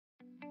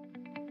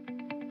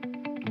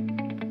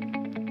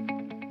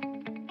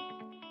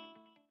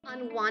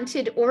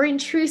unwanted or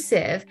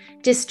intrusive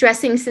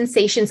distressing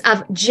sensations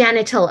of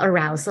genital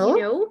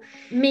arousal,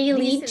 may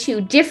lead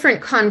to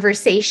different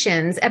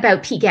conversations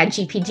about PGAD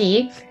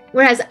GPD,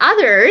 whereas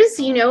others,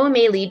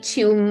 may lead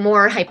to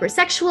more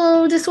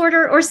hypersexual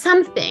disorder or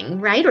something,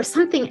 right? Or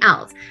something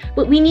else.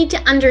 But we need to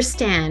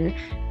understand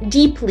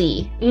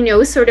deeply,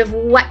 sort of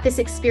what this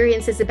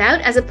experience is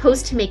about, as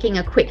opposed to making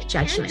a quick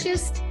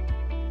judgment.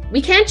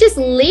 We can't just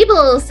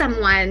label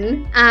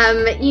someone,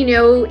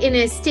 in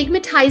a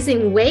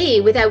stigmatizing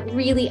way without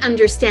really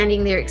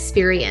understanding their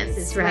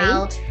experiences, right?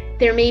 Well,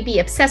 there may be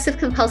obsessive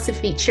compulsive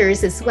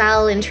features as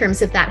well, in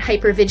terms of that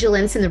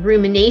hypervigilance and the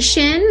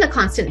rumination, the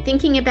constant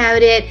thinking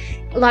about it.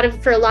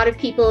 For a lot of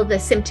people, the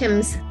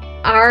symptoms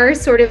are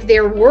sort of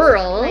their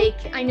world.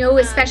 Like, I know,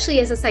 especially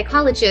as a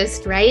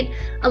psychologist, right?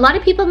 A lot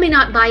of people may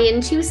not buy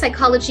into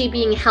psychology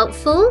being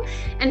helpful,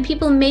 and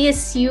people may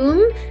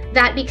assume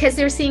that because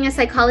they're seeing a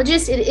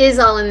psychologist, it is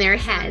all in their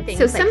head.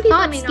 So some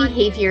thoughts,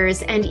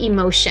 behaviors, and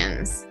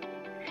emotions.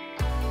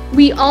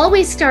 We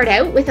always start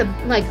out with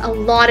a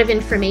lot of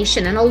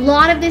information, and a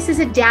lot of this is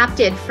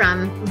adapted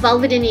from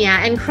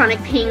vulvodynia and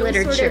chronic pain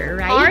literature,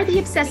 right? Are the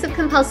obsessive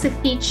compulsive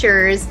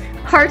features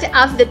part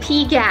of the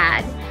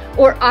PGAD?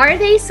 Or are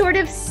they sort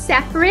of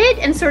separate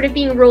and sort of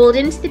being rolled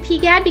into the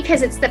PGAD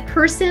because it's the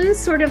person's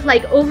sort of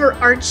like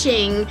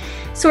overarching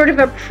sort of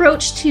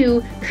approach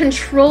to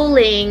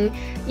controlling,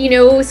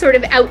 sort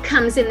of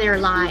outcomes in their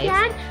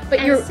lives?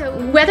 But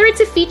whether it's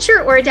a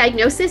feature or a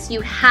diagnosis,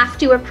 you have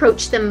to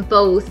approach them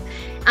both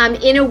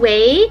in a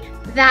way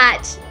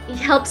that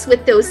helps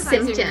with those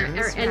symptoms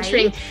are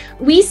entering. Right?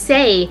 We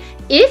say,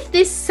 if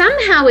this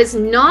somehow is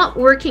not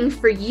working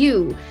for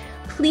you,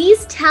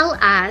 please tell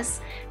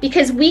us,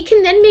 because we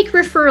can then make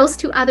referrals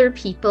to other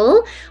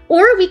people,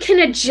 or we can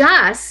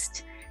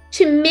adjust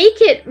to make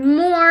it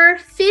more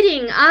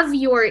fitting of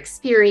your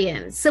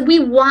experience. So we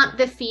want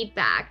the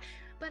feedback.